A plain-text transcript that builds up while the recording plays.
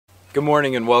Good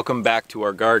morning and welcome back to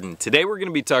our garden. Today we're going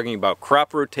to be talking about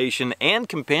crop rotation and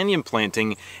companion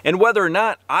planting and whether or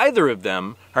not either of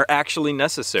them are actually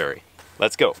necessary.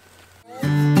 Let's go.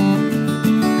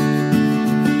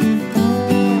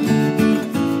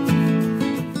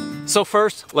 So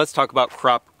first, let's talk about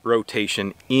crop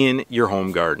rotation in your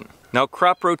home garden. Now,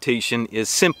 crop rotation is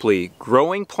simply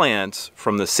growing plants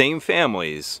from the same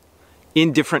families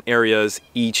in different areas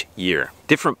each year.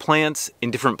 Different plants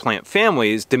in different plant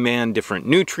families demand different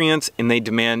nutrients and they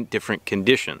demand different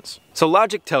conditions. So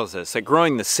logic tells us that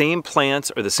growing the same plants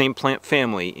or the same plant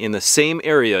family in the same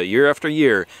area year after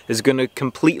year is going to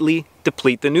completely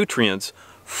deplete the nutrients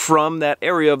from that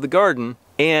area of the garden,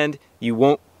 and you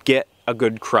won't get a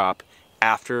good crop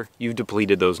after you've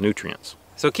depleted those nutrients.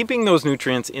 So keeping those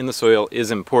nutrients in the soil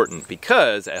is important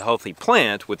because a healthy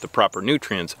plant with the proper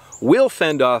nutrients will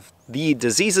fend off the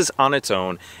diseases on its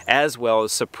own as well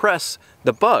as suppress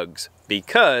the bugs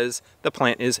because the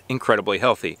plant is incredibly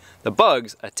healthy. The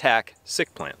bugs attack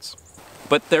sick plants.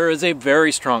 But there is a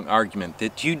very strong argument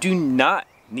that you do not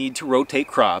need to rotate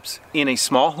crops in a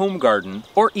small home garden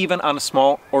or even on a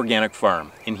small organic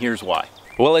farm, and here's why.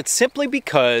 Well, it's simply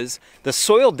because the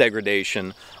soil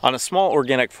degradation on a small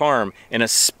organic farm, and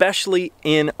especially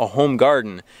in a home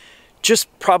garden, just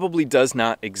probably does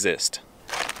not exist.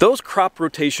 Those crop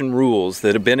rotation rules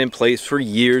that have been in place for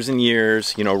years and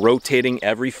years, rotating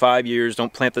every 5 years,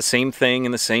 don't plant the same thing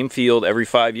in the same field every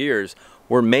 5 years,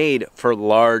 were made for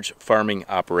large farming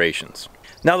operations.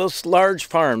 Now, those large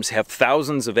farms have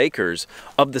thousands of acres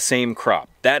of the same crop.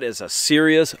 That is a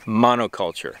serious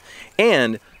monoculture.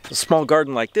 And a small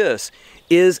garden like this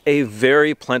is a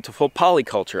very plentiful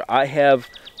polyculture. I have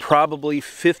probably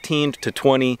 15 to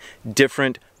 20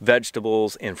 different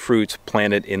vegetables and fruits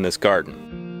planted in this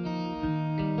garden.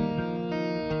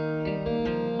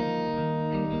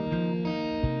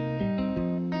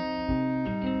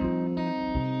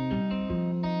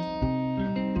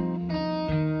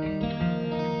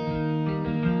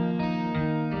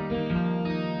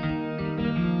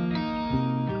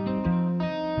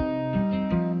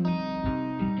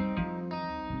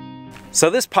 So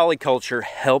this polyculture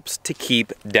helps to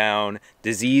keep down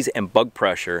disease and bug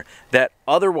pressure that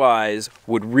otherwise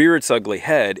would rear its ugly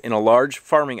head in a large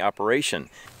farming operation.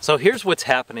 So here's what's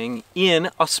happening in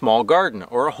a small garden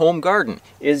or a home garden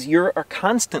is you're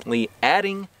constantly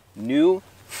adding new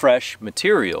fresh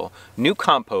material, new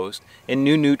compost, and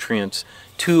new nutrients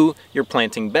to your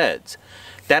planting beds.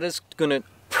 That is going to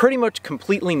pretty much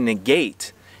completely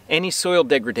negate any soil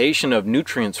degradation of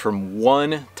nutrients from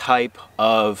one type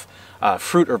of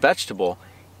fruit or vegetable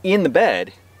in the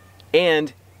bed,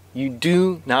 and you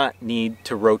do not need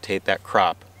to rotate that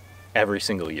crop every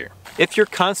single year. If you're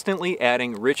constantly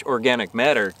adding rich organic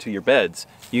matter to your beds,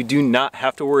 you do not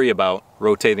have to worry about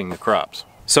rotating the crops.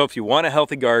 So if you want a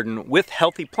healthy garden with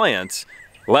healthy plants,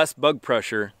 less bug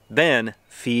pressure, then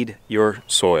feed your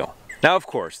soil. Now, of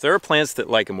course, there are plants that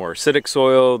like a more acidic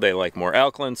soil, they like more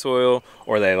alkaline soil,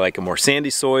 or they like a more sandy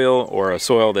soil, or a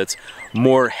soil that's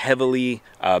more heavily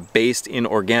based in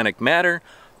organic matter,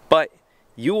 but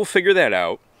you will figure that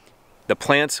out. The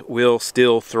plants will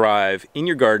still thrive in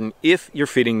your garden if you're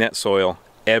feeding that soil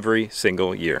every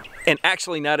single year. And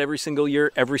actually not every single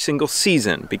year, every single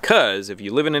season, because if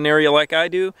you live in an area like I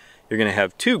do, you're gonna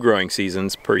have 2 growing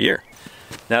seasons per year.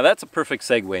 Now that's a perfect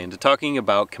segue into talking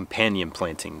about companion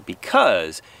planting,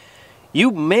 because you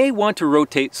may want to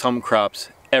rotate some crops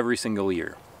every single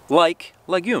year, like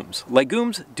legumes.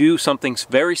 Legumes do something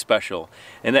very special,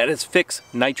 and that is fix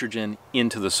nitrogen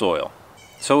into the soil.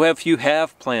 So if you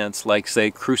have plants like, say,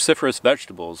 cruciferous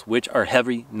vegetables, which are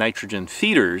heavy nitrogen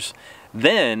feeders,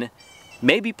 then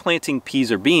maybe planting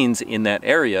peas or beans in that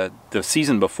area the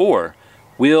season before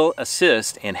will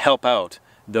assist and help out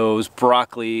those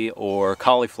broccoli or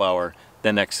cauliflower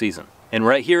the next season. And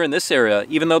right here in this area,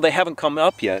 even though they haven't come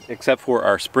up yet, except for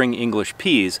our spring English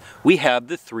peas, we have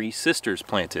the 3 sisters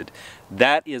planted.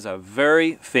 That is a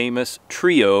very famous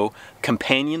trio,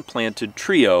 companion planted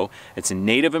trio. It's a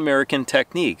Native American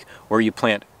technique where you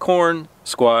plant corn,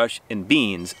 squash, and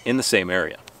beans in the same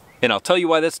area. And I'll tell you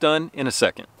why that's done in a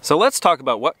second. So let's talk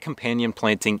about what companion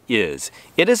planting is.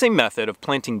 It is a method of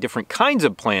planting different kinds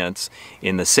of plants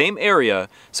in the same area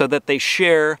so that they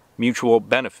share mutual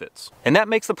benefits. And that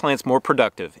makes the plants more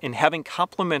productive in having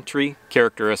complementary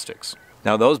characteristics.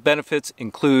 Now those benefits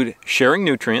include sharing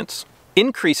nutrients,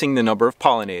 increasing the number of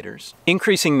pollinators,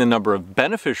 increasing the number of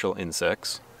beneficial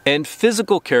insects, and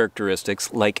physical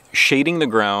characteristics like shading the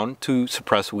ground to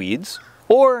suppress weeds,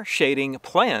 or shading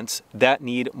plants that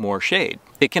need more shade.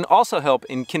 It can also help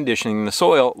in conditioning the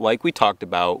soil like we talked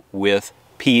about with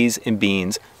peas and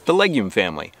beans, the legume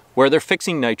family, where they're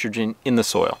fixing nitrogen in the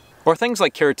soil. Or things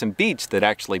like carrots and beets that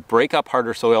actually break up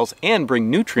harder soils and bring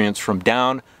nutrients from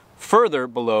down further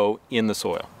below in the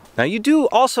soil. Now you do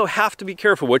also have to be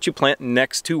careful what you plant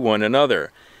next to one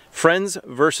another. Friends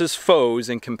versus foes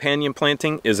in companion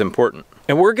planting is important.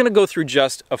 And we're going to go through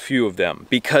just a few of them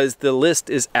because the list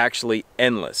is actually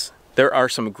endless. There are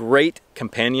some great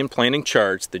companion planting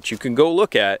charts that you can go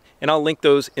look at, and I'll link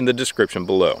those in the description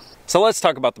below. So let's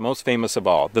talk about the most famous of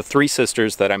all, the three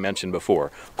sisters that I mentioned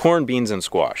before, corn, beans, and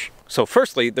squash. So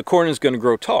firstly, the corn is going to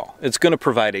grow tall. It's going to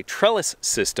provide a trellis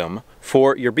system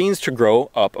for your beans to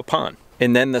grow up upon.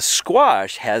 And then the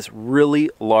squash has really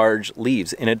large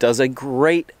leaves, and it does a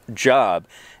great job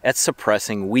at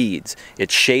suppressing weeds.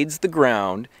 It shades the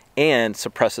ground and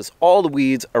suppresses all the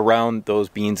weeds around those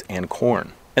beans and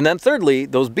corn. And then thirdly,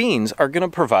 those beans are going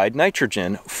to provide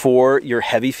nitrogen for your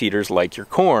heavy feeders like your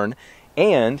corn,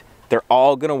 and they're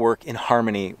all going to work in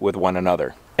harmony with one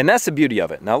another. And that's the beauty of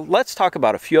it. Now let's talk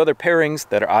about a few other pairings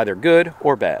that are either good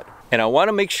or bad. And I want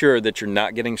to make sure that you're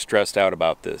not getting stressed out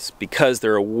about this because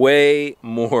there are way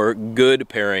more good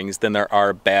pairings than there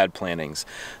are bad plantings.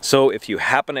 So if you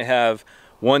happen to have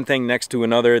one thing next to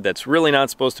another that's really not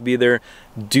supposed to be there,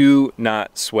 do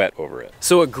not sweat over it.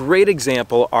 So a great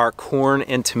example are corn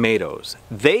and tomatoes.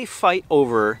 They fight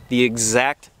over the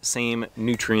exact same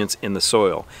nutrients in the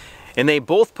soil, and they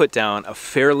both put down a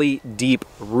fairly deep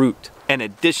root. And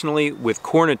additionally, with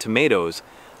corn and tomatoes,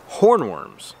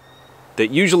 hornworms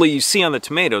that usually you see on the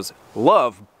tomatoes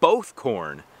love both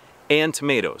corn and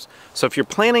tomatoes. So if you're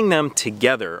planting them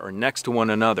together or next to one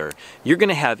another, you're going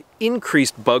to have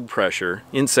increased bug pressure,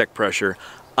 insect pressure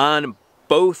on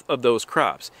both of those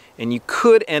crops, and you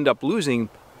could end up losing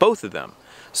both of them.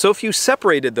 So if you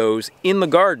separated those in the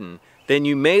garden, then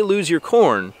you may lose your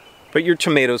corn, but your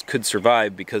tomatoes could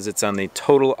survive because it's on the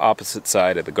total opposite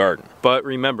side of the garden. But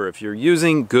remember, if you're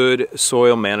using good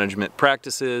soil management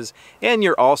practices and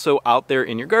you're also out there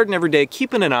in your garden every day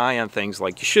keeping an eye on things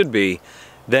like you should be,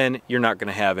 then you're not going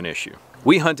to have an issue.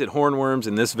 We hunted hornworms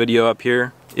in this video up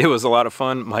here. It was a lot of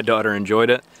fun. My daughter enjoyed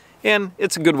it, and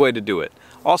it's a good way to do it.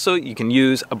 Also, you can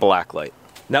use a black light.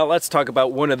 Now let's talk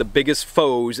about one of the biggest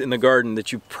foes in the garden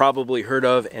that you've probably heard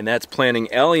of, and that's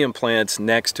planting allium plants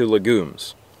next to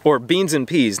legumes, or beans and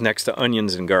peas next to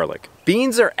onions and garlic.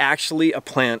 Beans are actually a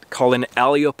plant called an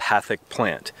allelopathic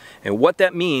plant. And what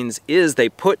that means is they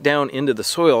put down into the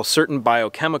soil certain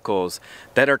biochemicals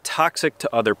that are toxic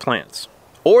to other plants.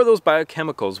 Or those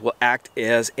biochemicals will act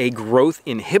as a growth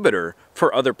inhibitor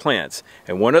for other plants.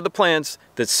 And one of the plants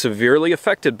that's severely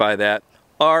affected by that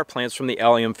are plants from the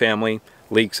allium family,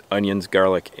 leeks, onions,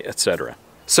 garlic, etc.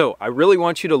 So I really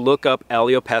want you to look up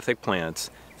allelopathic plants,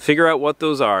 figure out what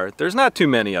those are. There's not too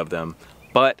many of them,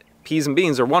 but peas and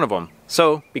beans are one of them.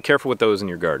 So be careful with those in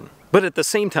your garden. But at the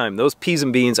same time, those peas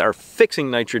and beans are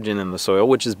fixing nitrogen in the soil,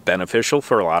 which is beneficial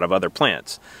for a lot of other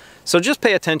plants. So just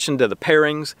pay attention to the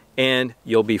pairings and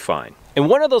you'll be fine. And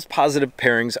one of those positive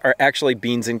pairings are actually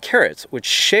beans and carrots, which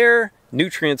share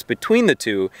nutrients between the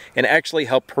two and actually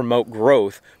help promote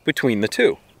growth between the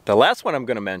two. The last one I'm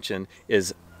going to mention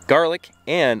is garlic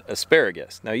and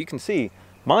asparagus. Now you can see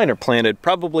mine are planted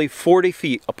probably 40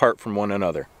 feet apart from one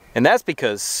another. And that's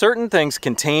because certain things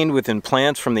contained within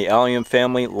plants from the allium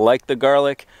family, like the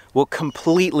garlic, will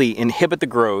completely inhibit the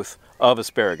growth of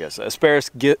asparagus.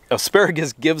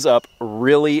 Asparagus gives up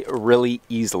really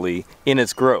easily in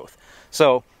its growth.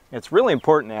 So it's really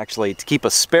important actually to keep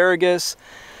asparagus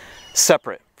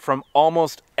separate from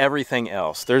almost everything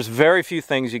else. There's very few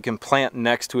things you can plant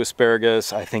next to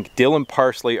asparagus. I think dill and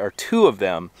parsley are two of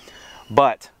them,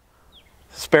 but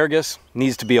asparagus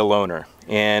needs to be a loner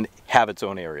and have its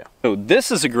own area. So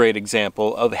this is a great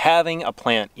example of having a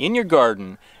plant in your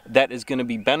garden that is going to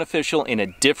be beneficial in a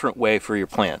different way for your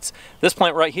plants. This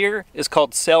plant right here is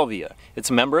called salvia. It's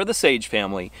a member of the sage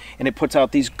family, and it puts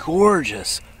out these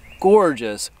gorgeous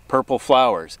purple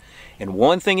flowers. And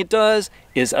one thing it does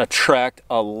is attract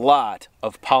a lot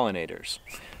of pollinators.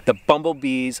 The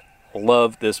bumblebees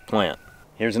love this plant.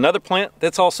 Here's another plant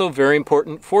that's also very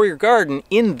important for your garden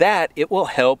in that it will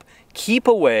help keep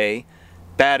away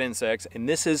bad insects, and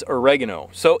this is oregano.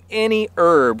 So any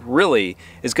herb really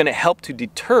is going to help to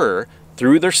deter,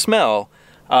 through their smell,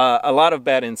 a lot of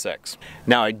bad insects.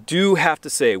 Now I do have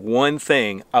to say one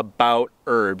thing about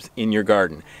herbs in your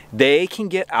garden. They can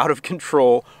get out of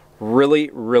control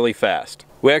really fast.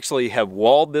 We actually have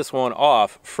walled this one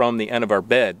off from the end of our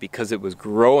bed because it was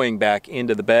growing back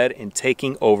into the bed and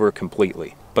taking over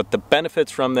completely. But the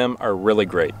benefits from them are really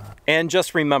great. And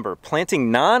just remember,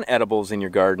 planting non-edibles in your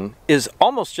garden is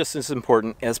almost just as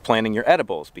important as planting your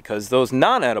edibles, because those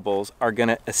non-edibles are going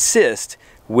to assist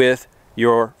with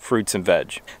your fruits and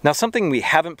veg. Now, something we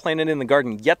haven't planted in the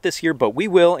garden yet this year, but we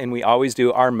will, and we always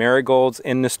do, are marigolds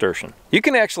and nasturtium. You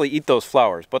can actually eat those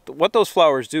flowers, but what those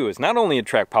flowers do is not only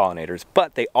attract pollinators,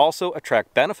 but they also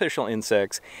attract beneficial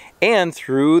insects, and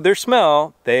through their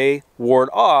smell, they ward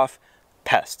off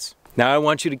pests. Now, I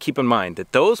want you to keep in mind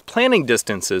that those planting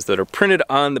distances that are printed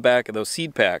on the back of those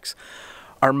seed packs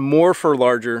are more for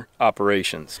larger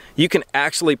operations. You can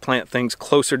actually plant things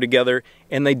closer together,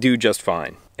 and they do just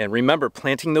fine. And remember,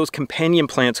 planting those companion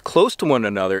plants close to one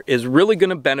another is really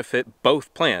going to benefit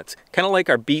both plants, kind of like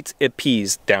our beets and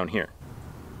peas down here.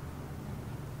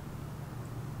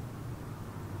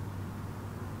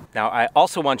 Now, I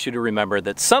also want you to remember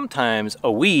that sometimes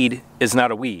a weed is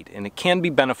not a weed, and it can be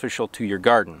beneficial to your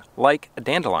garden, like a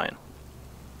dandelion.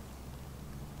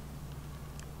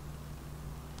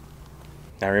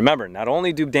 Now remember, not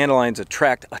only do dandelions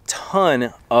attract a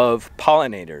ton of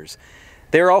pollinators,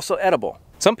 they're also edible.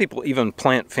 Some people even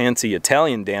plant fancy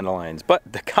Italian dandelions, but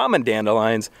the common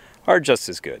dandelions are just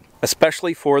as good,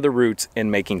 especially for the roots in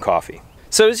making coffee.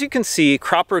 So as you can see,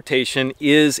 crop rotation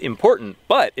is important,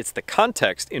 but it's the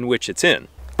context in which it's in.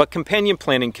 But companion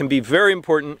planting can be very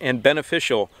important and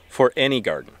beneficial for any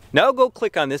garden. Now go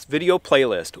click on this video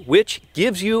playlist, which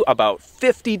gives you about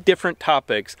 50 different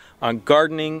topics on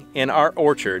gardening in our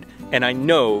orchard, and I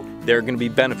know they're going to be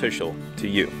beneficial to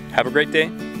you. Have a great day.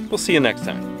 We'll see you next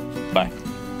time. Bye.